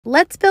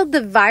let's build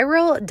the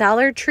viral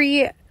Dollar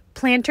Tree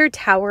planter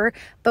tower,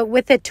 but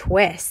with a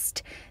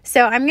twist.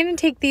 So I'm going to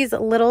take these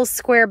little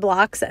square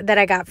blocks that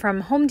I got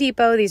from Home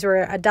Depot. These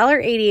were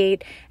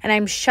 $1.88, and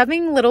I'm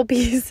shoving little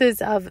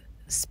pieces of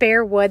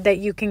spare wood that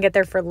you can get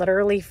there for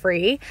literally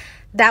free.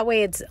 That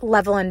way it's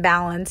level and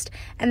balanced.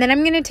 And then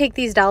I'm going to take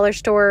these dollar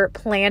store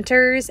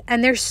planters,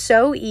 and they're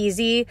so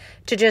easy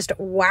to just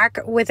whack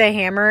with a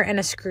hammer and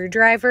a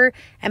screwdriver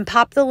and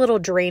pop the little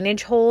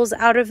drainage holes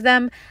out of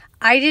them.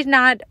 I did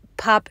not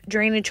pop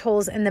drainage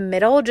holes in the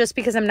middle just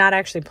because I'm not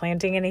actually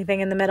planting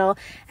anything in the middle.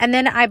 And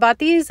then I bought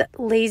these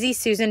Lazy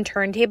Susan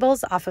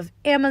turntables off of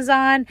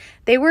Amazon.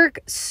 They work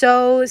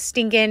so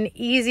stinking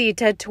easy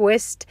to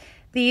twist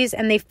these,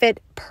 and they fit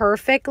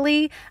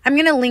perfectly. I'm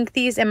going to link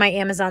these in my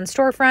Amazon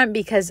storefront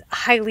because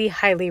highly,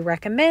 highly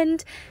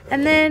recommend.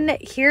 And then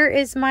here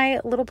is my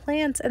little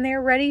plants, and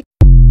they're ready